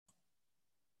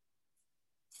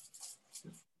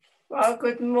Well,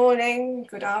 good morning,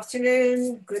 good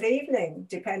afternoon, good evening,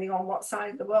 depending on what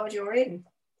side of the world you're in.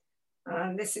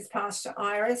 This is Pastor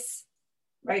Iris,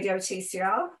 Radio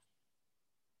TCR.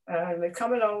 We've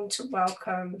come along to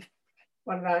welcome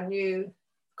one of our new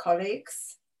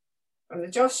colleagues from the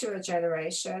Joshua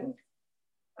generation,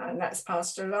 and that's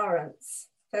Pastor Lawrence.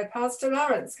 So Pastor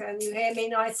Lawrence, can you hear me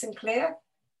nice and clear?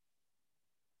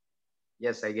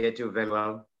 Yes, I get you very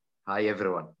well. Hi,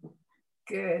 everyone.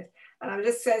 Good. And I'm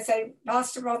just going to say,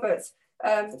 Pastor Roberts,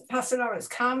 Pastor Lawrence,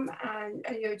 come and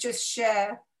you just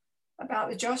share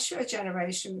about the Joshua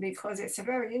generation, because it's a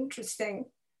very interesting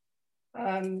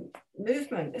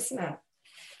movement, isn't it?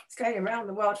 It's going around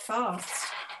the world fast.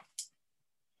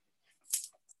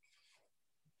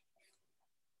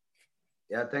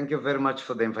 Yeah, thank you very much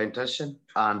for the invitation,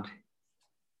 and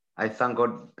I thank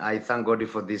God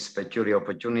for this peculiar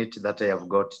opportunity that I have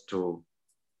got to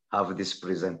have this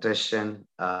presentation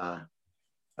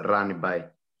run by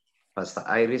Pastor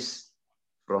Iris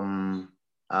from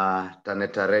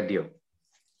Taneta Radio.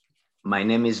 My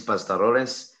name is Pastor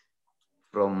Lawrence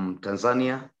from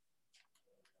Tanzania.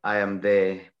 I am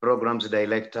the Programs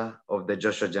Director of the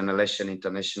Joshua Generation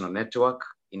International Network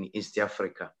in East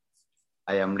Africa.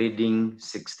 I am leading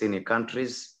 16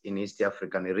 countries in East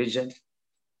African region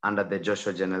under the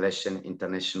Joshua Generation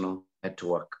International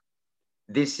Network.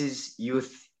 This is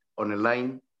Youth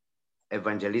Online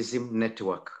Evangelism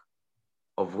Network,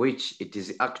 of which it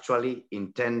is actually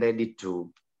intended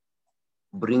to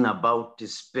bring about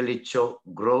spiritual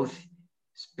growth,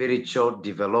 spiritual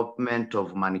development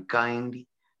of mankind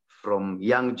from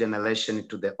young generation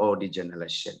to the old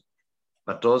generation.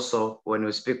 But also, when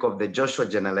we speak of the Joshua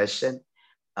generation,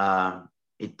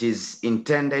 it is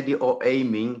intended or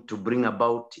aiming to bring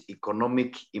about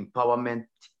economic empowerment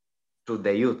to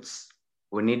the youths.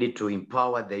 We need to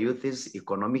empower the youths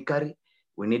economically.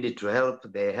 We need to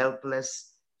help the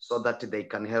helpless so that they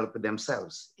can help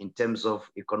themselves in terms of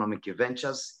economic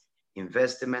ventures,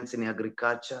 investments in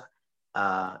agriculture,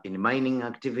 in mining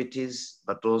activities,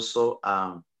 but also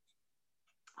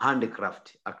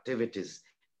handicraft activities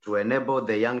to enable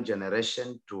the young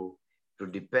generation to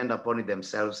depend upon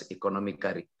themselves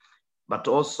economically. But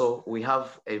also we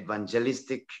have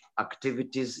evangelistic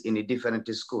activities in different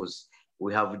schools.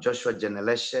 We have Joshua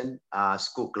Generation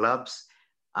school clubs,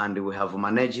 and we have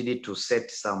managed to set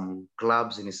some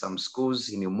clubs in some schools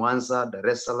in Mwanza, Dar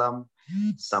es Salaam,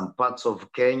 some parts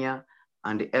of Kenya,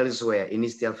 and elsewhere in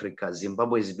East Africa.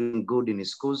 Zimbabwe is doing good in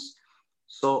schools.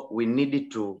 So we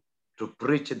needed to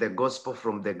preach the gospel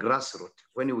from the grassroots,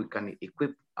 when we can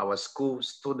equip our school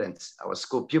students, our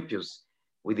school pupils,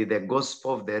 with the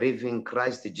gospel of the living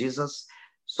Christ Jesus,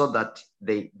 so that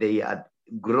they are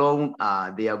grown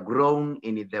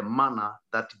in the manner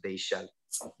that they shall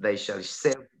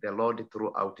serve the Lord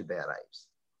throughout their lives.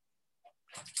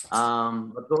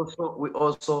 But also we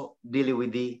also deal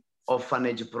with the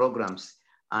orphanage programs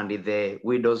and the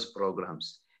widows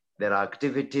programs. There are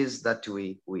activities that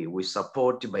we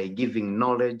support by giving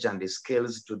knowledge and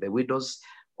skills to the widows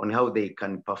on how they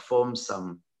can perform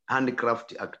some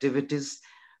handicraft activities,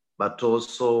 but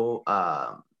also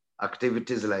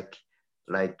activities like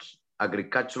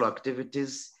agricultural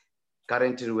activities.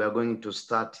 Currently, we are going to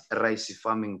start a rice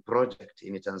farming project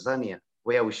in Tanzania,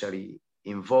 where we shall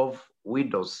involve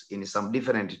widows in some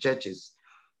different churches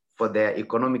for their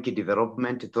economic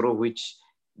development, through which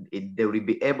they will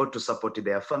be able to support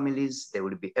their families, they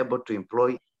will be able to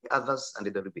employ others, and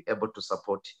they will be able to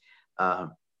support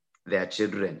their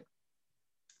children.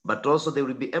 But also they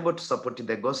will be able to support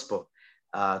the gospel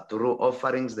through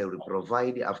offerings they will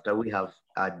provide after we have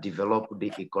developed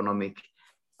the economic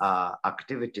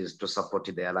activities to support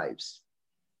their lives.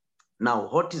 Now,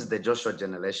 what is the Joshua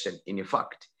generation? In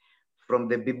fact, from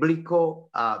the biblical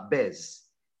base,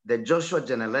 the Joshua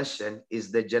generation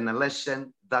is the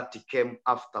generation that came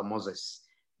after Moses,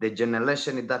 the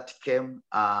generation that came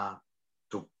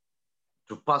to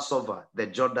pass over the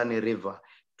Jordan River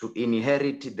to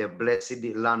inherit the blessed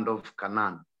land of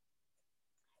Canaan,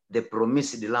 the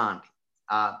promised land.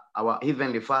 Our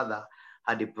Heavenly Father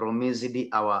had promised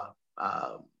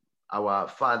our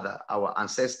father, our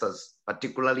ancestors,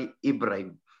 particularly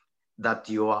Abraham, that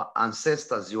your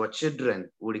ancestors, your children,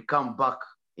 will come back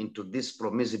into this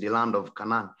promised land of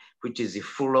Canaan, which is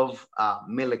full of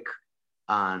milk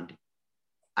and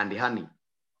honey.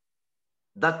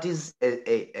 That is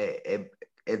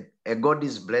a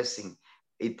God's blessing.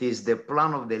 It is the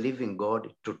plan of the living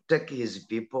God to take his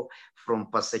people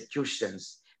from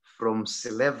persecutions, from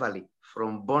slavery,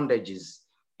 from bondages,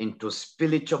 into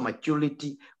spiritual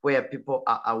maturity, where people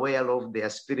are aware of their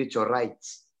spiritual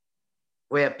rights,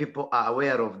 where people are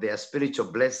aware of their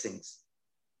spiritual blessings.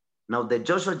 Now, the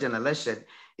Joshua generation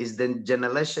is the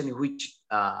generation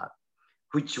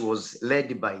which was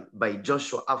led by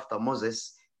Joshua after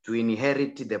Moses to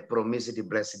inherit the promised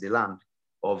blessed land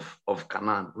of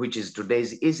Canaan, which is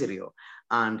today's Israel.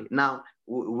 And now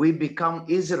we become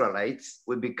Israelites,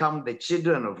 we become the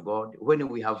children of God when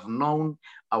we have known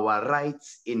our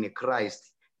rights in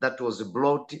Christ that was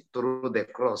brought through the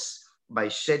cross by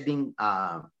shedding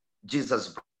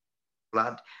Jesus'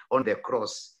 blood on the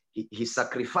cross. He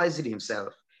sacrificed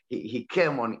himself. He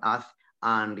came on earth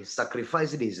and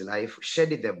sacrificed his life,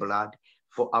 shed the blood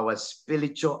for our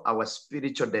spiritual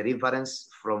deliverance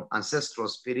from ancestral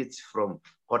spirits, from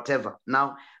whatever.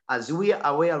 Now, as we are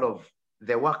aware of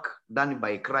the work done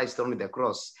by Christ on the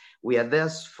cross, we are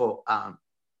therefore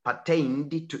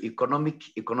pertained to economic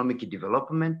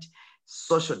development,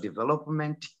 social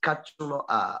development, cultural,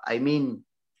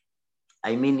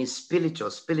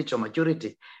 spiritual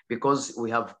maturity, because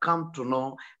we have come to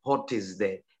know what is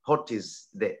the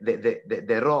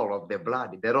role of the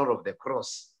blood, the role of the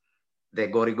cross, the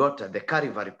Golgotha, the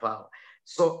Calvary power.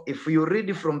 So if you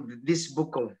read from this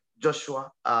book of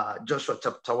Joshua, Joshua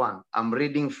chapter 1, I'm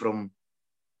reading from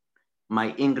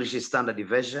my English Standard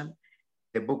Version,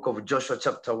 the book of Joshua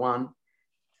chapter 1.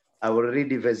 I will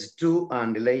read verse 2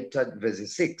 and later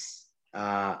verse 6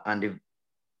 and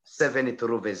 7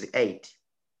 through verse 8.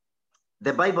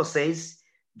 The Bible says,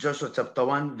 Joshua chapter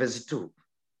 1, verse 2.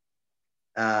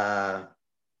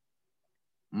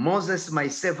 Moses, my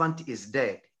servant, is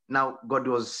dead. Now, God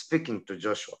was speaking to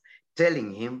Joshua,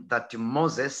 telling him that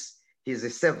Moses,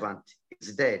 his servant,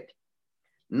 is dead.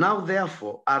 Now,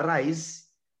 therefore, arise,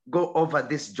 go over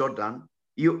this Jordan,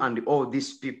 you and all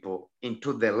these people,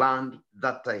 into the land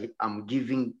that I am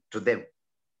giving to them,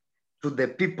 to the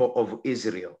people of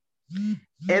Israel.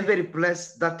 Every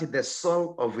place that the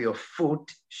sole of your foot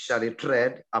shall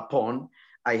tread upon,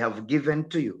 I have given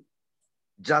to you,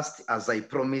 just as I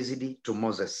promised to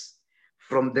Moses.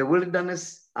 From the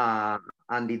wilderness and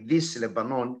this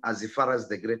Lebanon, as far as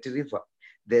the great river,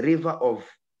 the river of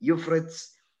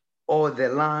Euphrates, or the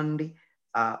land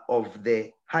of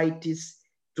the Hittites,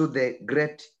 to the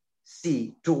great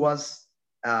sea, toward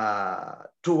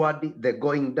the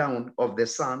going down of the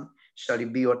sun, shall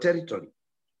be your territory.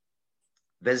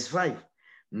 Verse 5,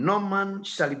 no man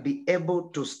shall be able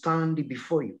to stand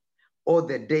before you all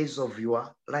the days of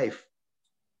your life.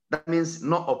 That means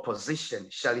no opposition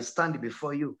shall stand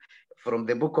before you. From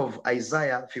the book of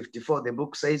Isaiah 54, the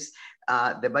book says,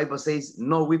 the Bible says,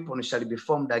 no weapon shall be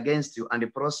formed against you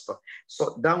and prosper.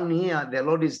 So down here, the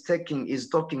Lord is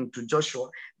talking to Joshua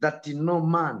that no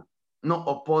man, no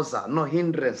opposer, no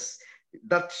hindrance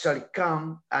that shall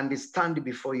come and stand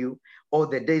before you all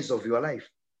the days of your life.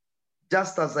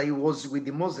 Just as I was with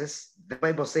Moses, the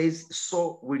Bible says,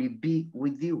 so will it be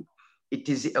with you. It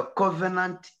is a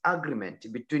covenant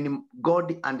agreement between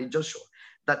God and Joshua,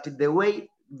 that the way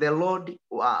the Lord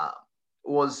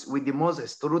was with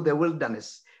Moses through the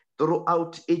wilderness,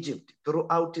 throughout Egypt,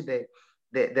 throughout the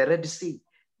Red Sea,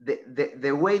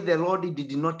 the way the Lord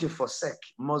did not forsake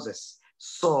Moses,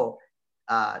 so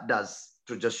does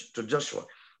to Joshua.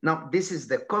 Now, this is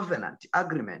the covenant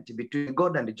agreement between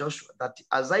God and Joshua, that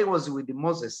as I was with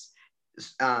Moses,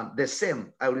 the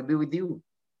same I will be with you.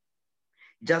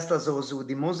 Just as I was with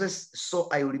Moses, so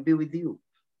I will be with you.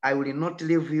 I will not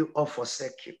leave you or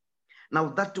forsake you. Now,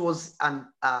 that was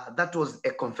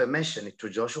a confirmation to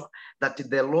Joshua that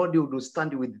the Lord would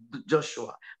stand with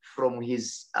Joshua from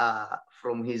his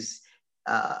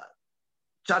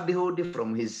childhood,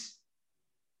 from his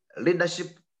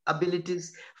leadership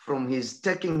abilities, from his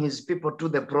taking his people to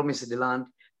the promised land,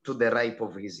 to the ripe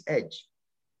of his age.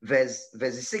 Verse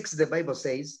 6, the Bible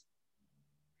says,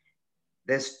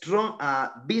 be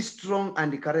strong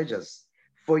and courageous,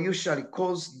 for you shall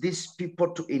cause these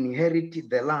people to inherit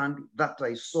the land that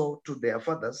I swore to their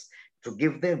fathers to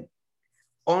give them.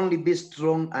 Only be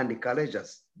strong and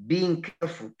courageous, being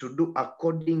careful to do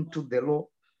according to the law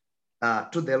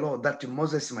that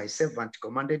Moses my servant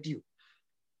commanded you.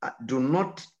 Do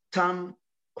not turn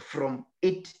from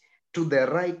it to the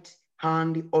right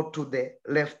hand or to the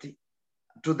left,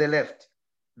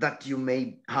 that you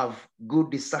may have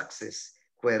good success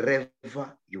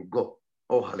wherever you go.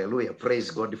 Oh, hallelujah. Praise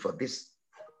God for this.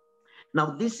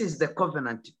 Now, this is the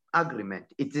covenant agreement.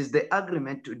 It is the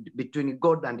agreement between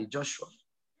God and Joshua.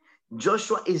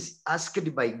 Joshua is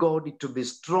asked by God to be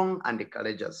strong and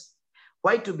courageous.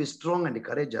 Why to be strong and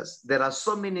courageous? There are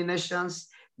so many nations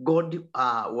God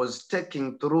was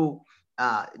taking through.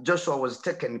 Joshua was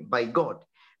taken by God.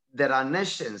 There are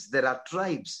nations, there are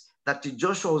tribes that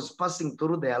Joshua was passing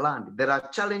through their land. There are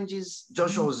challenges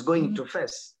Joshua was going to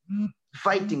face,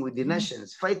 fighting with the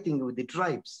nations, fighting with the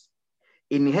tribes.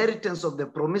 inheritance of the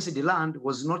promised land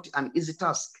was not an easy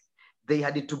task. They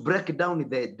had to break down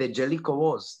the Jericho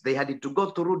walls. They had to go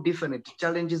through different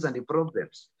challenges and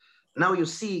problems. Now you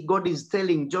see, God is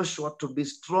telling Joshua to be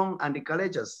strong and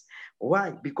courageous.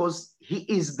 Why? Because he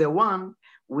is the one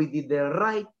with the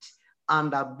right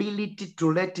and ability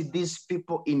to let these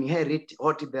people inherit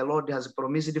what the Lord has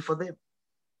promised for them.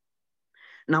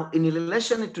 Now, in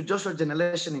relation to Joshua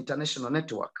Generation International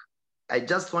Network, I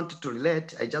just want to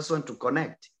relate, I just want to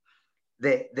connect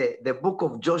the book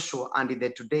of Joshua and the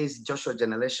today's Joshua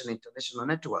Generation International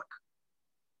Network.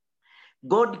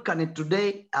 God can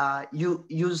today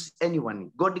use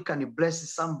anyone. God can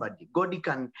bless somebody. God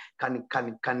can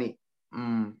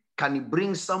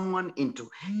bring someone into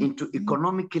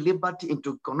economic liberty,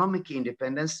 into economic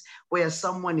independence, where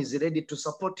someone is ready to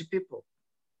support people.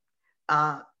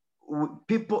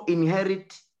 People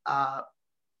inherit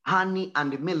honey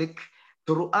and milk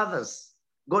through others.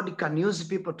 God can use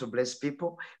people to bless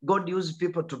people. God uses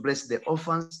people to bless the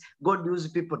orphans. God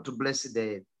uses people to bless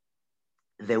the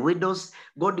widows.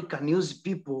 God can use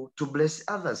people to bless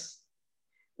others.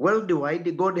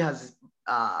 Worldwide, God has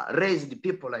raised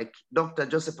people like Dr.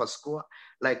 Joseph Pasqua,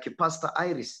 like Pastor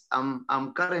Iris.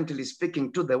 I'm currently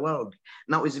speaking to the world.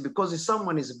 Now, it's because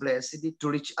someone is blessed to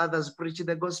reach others, preach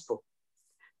the gospel,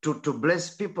 to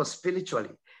bless people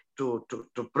spiritually, to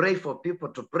pray for people,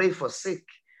 to pray for sick.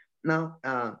 Now,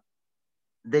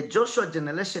 the Joshua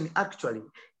generation, actually,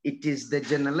 it is the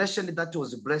generation that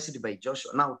was blessed by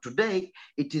Joshua. Now, today,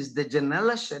 it is the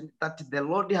generation that the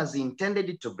Lord has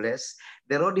intended to bless.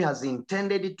 The Lord has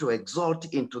intended to exalt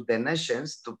into the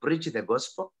nations, to preach the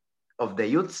gospel of the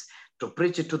youths, to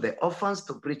preach it to the orphans,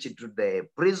 to preach it to the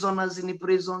prisoners in the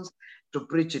prisons, to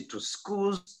preach it to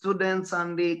schools, students,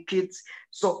 and the kids.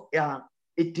 So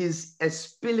it is a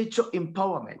spiritual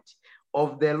empowerment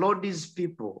of the Lord's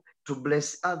people to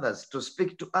bless others, to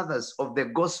speak to others of the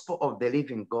gospel of the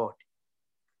living God.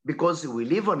 Because we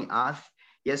live on earth,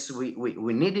 yes, we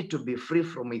needed to be free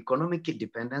from economic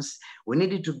dependence. We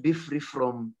needed to be free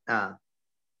from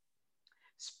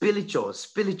spiritual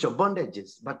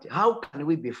bondages. But how can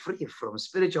we be free from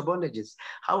spiritual bondages?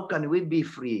 How can we be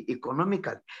free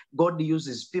economically? God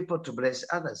uses people to bless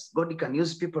others. God can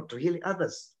use people to heal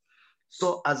others.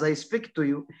 So as I speak to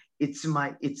you, it's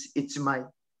my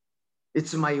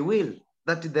will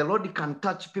that the Lord can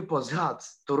touch people's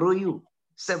hearts through you,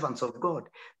 servants of God,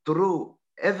 through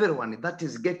everyone that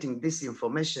is getting this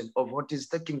information of what is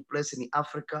taking place in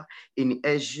Africa, in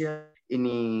Asia,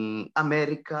 in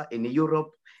America, in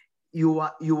Europe. You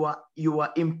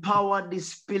are empowered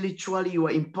spiritually, you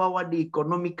are empowered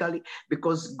economically,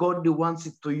 because God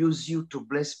wants to use you to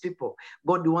bless people.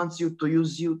 God wants to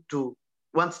use you to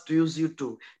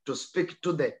speak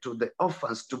to the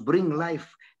orphans, to bring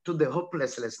life to the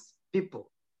hopeless people,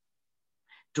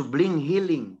 to bring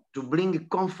healing, to bring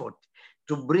comfort,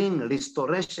 to bring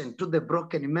restoration to the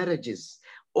broken marriages.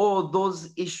 All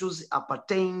those issues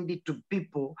appertain to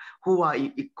people who are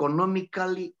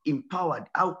economically empowered.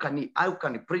 How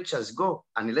can preachers go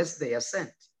unless they are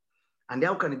sent? And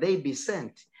how can they be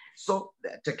sent? So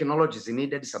technology is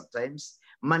needed sometimes,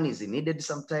 money is needed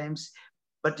sometimes,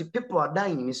 but people are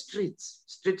dying in the streets,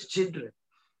 street children.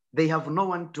 They have no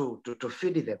one to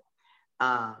feed them.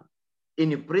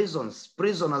 In prisons,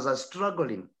 prisoners are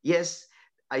struggling. Yes,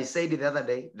 I said the other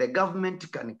day, the government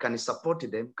can support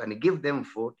them, can give them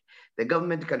food. The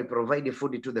government can provide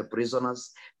food to the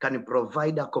prisoners, can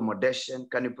provide accommodation,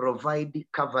 can provide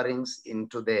coverings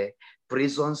into the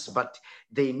prisons, but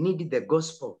they need the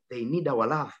gospel. They need our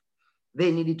love.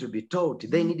 They need to be taught.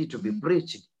 They need to be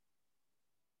preached.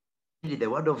 They need the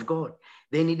word of God.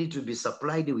 They need to be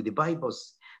supplied with the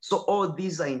Bibles. So all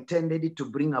these are intended to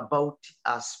bring about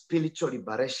a spiritual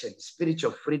liberation,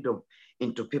 spiritual freedom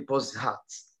into people's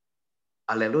hearts.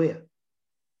 Hallelujah.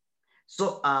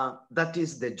 So that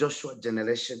is the Joshua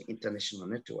Generation International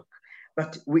Network.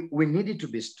 But we needed to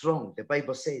be strong. The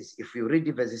Bible says, if you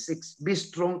read verse 6, be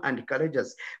strong and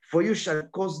courageous, for you shall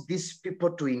cause these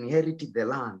people to inherit the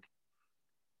land.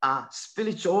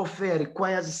 Spiritual warfare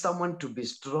requires someone to be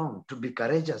strong, to be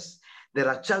courageous. There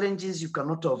are challenges you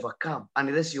cannot overcome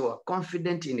unless you are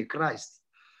confident in Christ.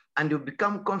 And you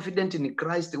become confident in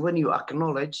Christ when you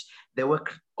acknowledge the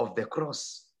work of the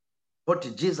cross.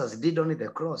 What Jesus did on the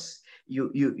cross.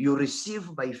 You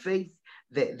receive by faith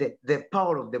the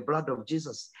power of the blood of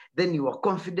Jesus. Then you are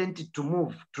confident to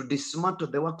move, to dismantle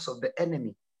the works of the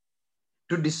enemy,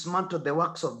 to dismantle the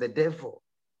works of the devil.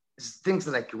 Things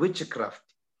like witchcraft.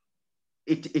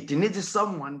 It needs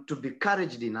someone to be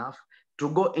courageous enough to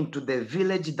go into the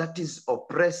village that is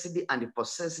oppressed and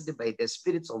possessed by the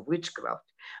spirits of witchcraft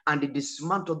and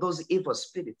dismantle those evil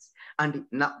spirits. And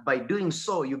now, by doing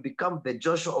so, you become the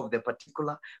Joshua of the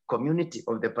particular community,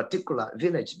 of the particular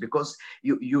village, because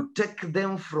you take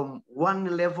them from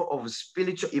one level of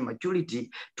spiritual immaturity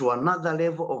to another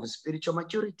level of spiritual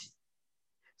maturity.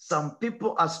 Some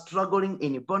people are struggling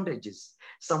in bondages.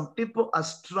 Some people are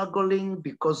struggling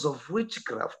because of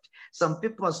witchcraft. Some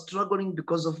people are struggling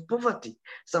because of poverty.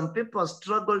 Some people are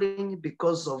struggling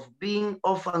because of being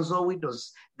orphans or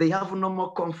widows. They have no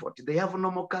more comfort. They have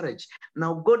no more courage.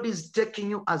 Now God is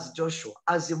taking you as Joshua,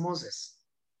 as Moses,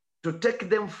 to take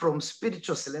them from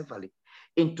spiritual slavery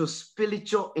into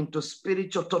spiritual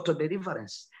total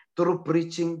deliverance through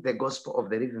preaching the gospel of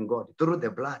the living God, through the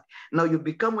blood. Now you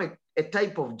become a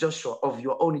type of Joshua of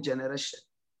your own generation.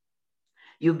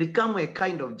 You become a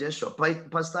kind of Joshua.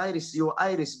 Pastor Iris, you are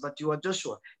Iris, but you are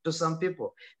Joshua to some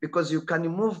people, because you can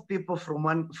move people from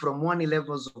one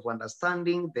levels of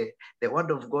understanding the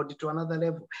word of God to another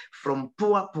level, from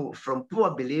poor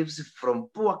beliefs, from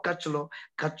poor cultural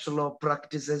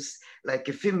practices like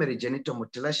female genital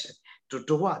mutilation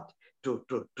to what?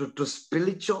 To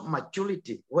spiritual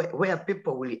maturity, where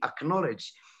people will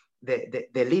acknowledge the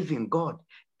living God.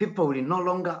 People will no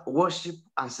longer worship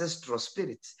ancestral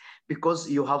spirits, because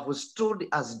you have stood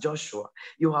as Joshua.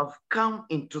 You have come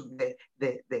into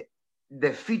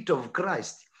the feet of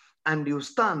Christ, and you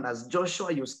stand as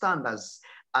Joshua. You stand as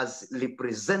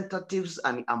representatives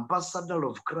and ambassadors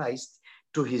of Christ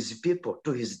to his people,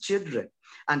 to his children.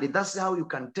 And that's how you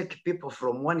can take people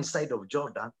from one side of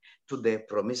Jordan to the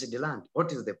promised land.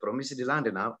 What is the promised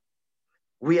land now?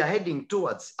 We are heading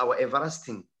towards our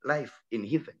everlasting life in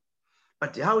heaven.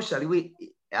 But how shall we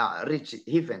reach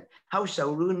heaven? How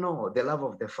shall we know the love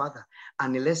of the Father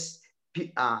unless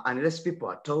people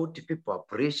are taught, people are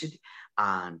preached,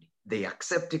 and they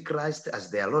accept Christ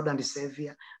as their Lord and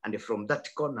Savior? And from that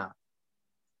corner,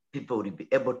 people will be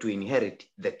able to inherit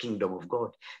the kingdom of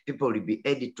God. People will be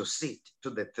able to sit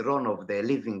to the throne of the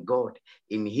living God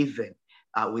in heaven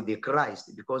with the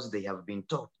Christ, because they have been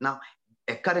taught. Now,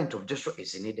 a current of Joshua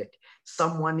is needed.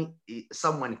 Someone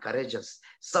courageous,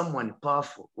 someone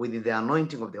powerful, with the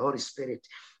anointing of the Holy Spirit,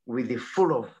 with the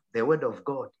full of the word of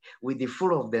God, with the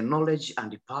full of the knowledge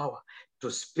and the power to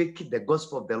speak the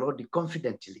gospel of the Lord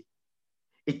confidently.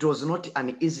 It was not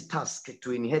an easy task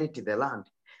to inherit the land.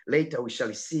 Later we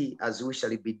shall see, as we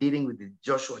shall be dealing with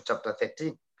Joshua chapter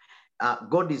 13,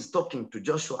 God is talking to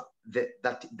Joshua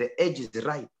that the age is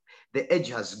ripe, the age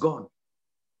has gone,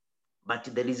 but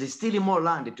there is still more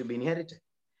land to be inherited.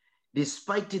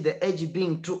 Despite the age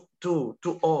being too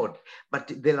old,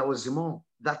 but there was more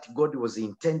that God was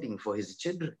intending for his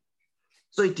children.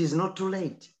 So it is not too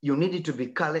late. You need to be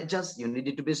courageous. You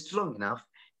need to be strong enough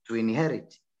to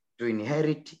inherit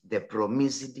the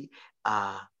promised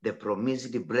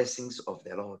blessings of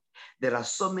the Lord. There are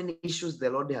so many issues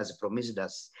the Lord has promised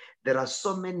us. There are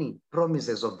so many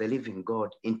promises of the living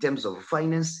God in terms of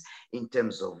finance, in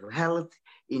terms of health,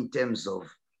 in terms of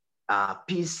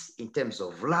peace, in terms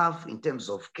of love, in terms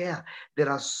of care. There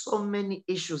are so many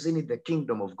issues in the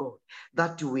kingdom of God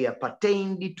that we are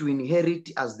pertained to inherit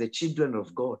as the children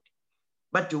of God.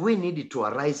 But we need to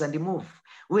arise and move.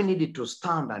 We need to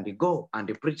stand and go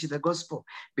and preach the gospel,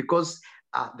 because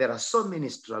there are so many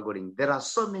struggling. There are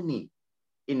so many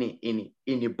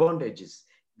in bondages.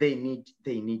 They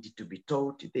need to be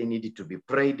taught. They need to be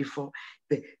prayed for.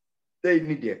 They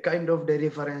need a kind of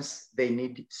deliverance. They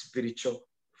need spiritual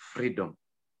freedom.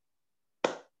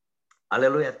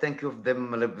 Hallelujah. Thank you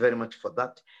very much for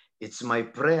that. It's my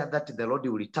prayer that the Lord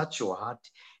will touch your heart.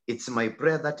 It's my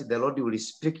prayer that the Lord will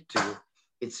speak to you.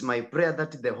 It's my prayer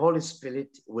that the Holy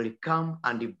Spirit will come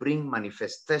and bring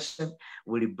manifestation,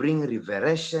 will bring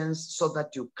revelations, so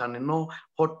that you can know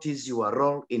what is your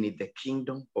role in the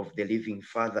kingdom of the living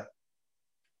Father.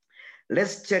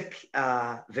 Let's check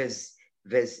verse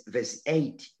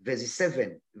 8,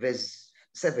 verse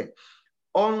 7.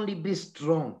 Only be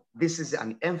strong. This is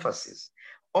an emphasis.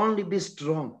 Only be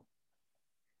strong,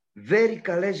 very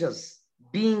courageous,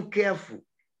 being careful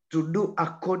to do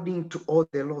according to all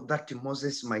the law that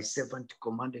Moses, my servant,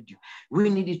 commanded you. We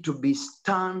need to be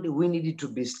stand. We need to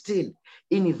be still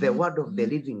in the word of the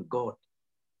living God.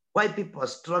 Why people are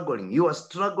struggling? You are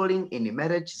struggling in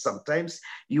marriage. Sometimes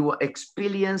you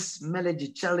experience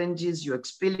marriage challenges. You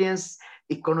experience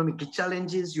economic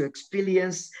challenges. You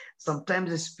experience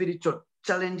sometimes spiritual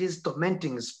challenges,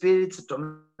 tormenting spirits,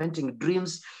 tormenting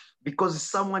dreams, because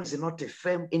someone is not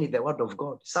firm in the word of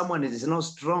God. Someone is not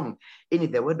strong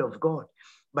in the word of God.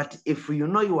 But if you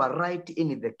know you are right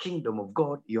in the kingdom of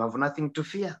God, you have nothing to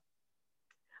fear.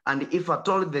 And if at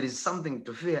all there is something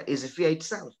to fear, is fear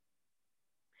itself.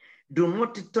 Do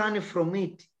not turn from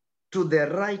it to the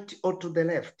right or to the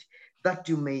left, that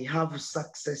you may have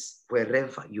success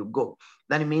wherever you go.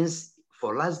 That means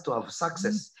for us to have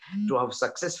success, to have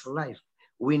successful life,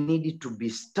 we need to be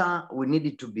still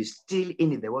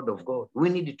in the word of God. We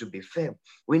need to be firm.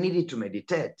 We need to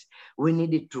meditate. We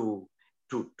need to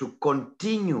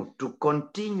continue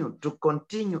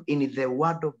in the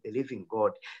word of the living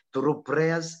God, through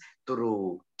prayers,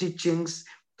 through teachings,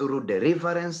 through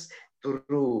deliverance,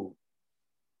 through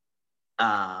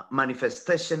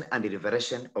manifestation and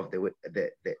revelation of the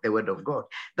word of God.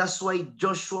 That's why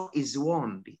Joshua is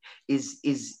warned,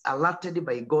 is alerted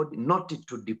by God not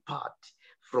to depart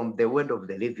from the word of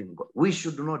the living God. We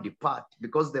should not depart,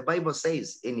 because the Bible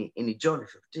says in John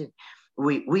 15,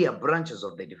 we are branches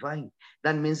of the divine.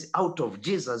 That means out of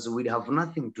Jesus, we have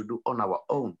nothing to do on our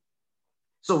own.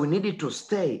 So we needed to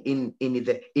stay in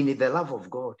the love of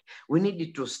God. We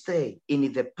needed to stay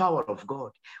in the power of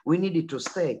God. We needed to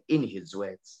stay in his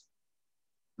words.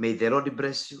 May the Lord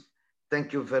bless you.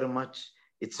 Thank you very much.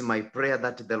 It's my prayer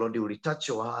that the Lord will touch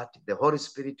your heart. The Holy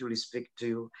Spirit will speak to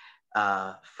you.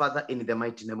 Father, in the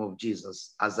mighty name of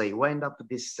Jesus, as I wind up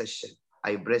this session,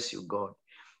 I bless you, God.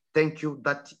 Thank you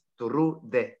that through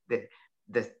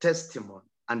the testimony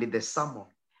and the sermon,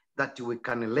 that we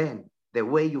can learn the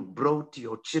way you brought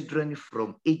your children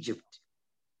from Egypt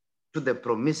to the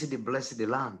promised blessed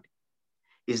land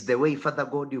is the way, Father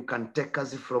God, you can take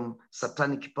us from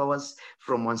satanic powers,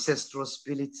 from ancestral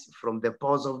spirits, from the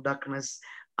powers of darkness,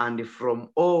 and from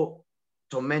all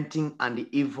tormenting and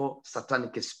evil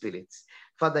satanic spirits.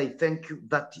 Father, I thank you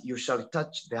that you shall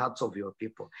touch the hearts of your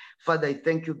people. Father, I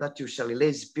thank you that you shall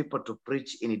raise people to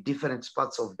preach in different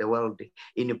parts of the world,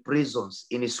 in prisons,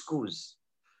 in schools.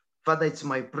 Father, it's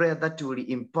my prayer that you will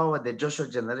empower the Joshua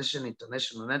Generation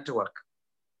International Network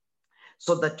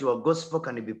so that your gospel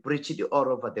can be preached all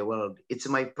over the world. It's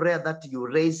my prayer that you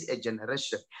raise a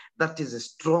generation that is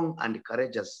strong and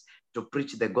courageous to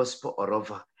preach the gospel all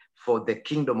over, for the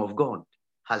kingdom of God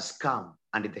has come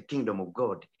and the kingdom of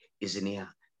God is near.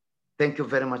 Thank you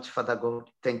very much, Father God.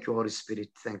 Thank you, Holy Spirit.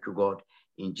 Thank you, God.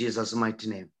 In Jesus' mighty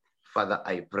name, Father,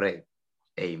 I pray.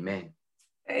 Amen.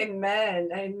 Amen.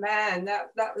 Amen.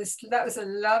 That was a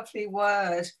lovely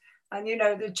word. And you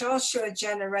know, the Joshua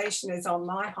generation is on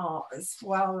my heart as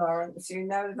well, Lawrence. You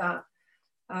know that.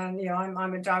 And you know,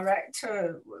 I'm a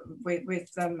director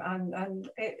with them, and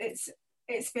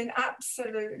it's been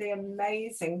absolutely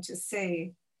amazing to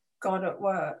see God at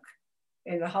work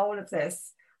in the whole of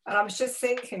this. And I was just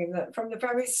thinking that from the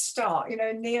very start, you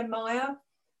know, Nehemiah,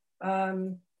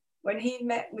 when he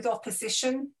met with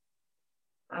opposition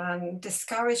and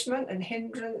discouragement and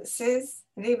hindrances,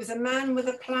 and he was a man with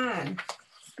a plan,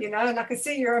 you know, and I can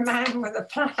see you're a man with a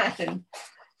plan.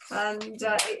 And,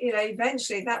 you know,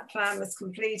 eventually that plan was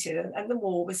completed and the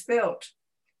wall was built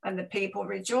and the people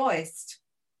rejoiced.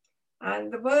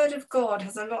 And the word of God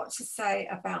has a lot to say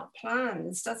about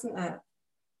plans, doesn't it?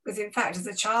 Because in fact, as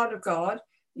a child of God,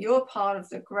 you're part of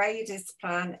the greatest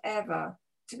plan ever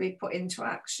to be put into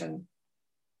action.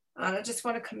 And I just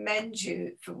want to commend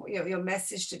you for your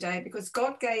message today, because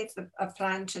God gave a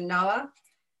plan to Noah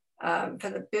for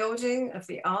the building of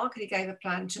the ark. He gave a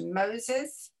plan to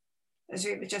Moses, as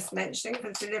we were just mentioning, for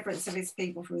the deliverance of his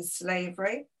people from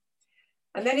slavery.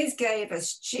 And then he gave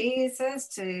us Jesus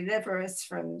to deliver us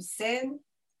from sin.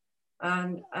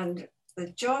 And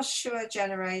the Joshua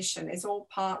generation is all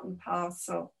part and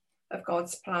parcel of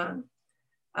God's plan.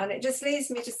 And it just leads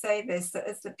me to say this, that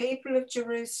as the people of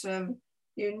Jerusalem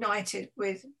united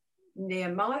with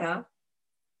Nehemiah,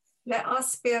 let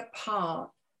us be a part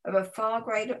of a far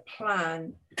greater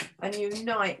plan and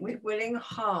unite with willing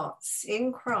hearts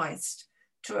in Christ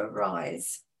to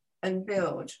arise and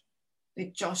build the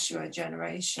Joshua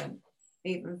generation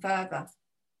even further.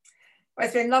 Well,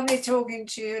 it's been lovely talking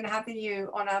to you and having you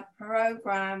on our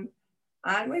program,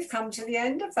 and we've come to the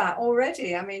end of that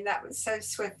already. I mean, that was so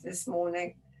swift this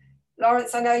morning.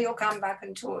 Lawrence, I know you'll come back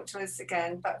and talk to us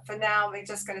again, but for now, we're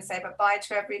just going to say bye-bye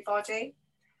to everybody.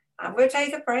 And we'll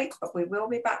take a break, but we will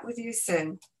be back with you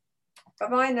soon.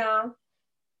 Bye-bye now.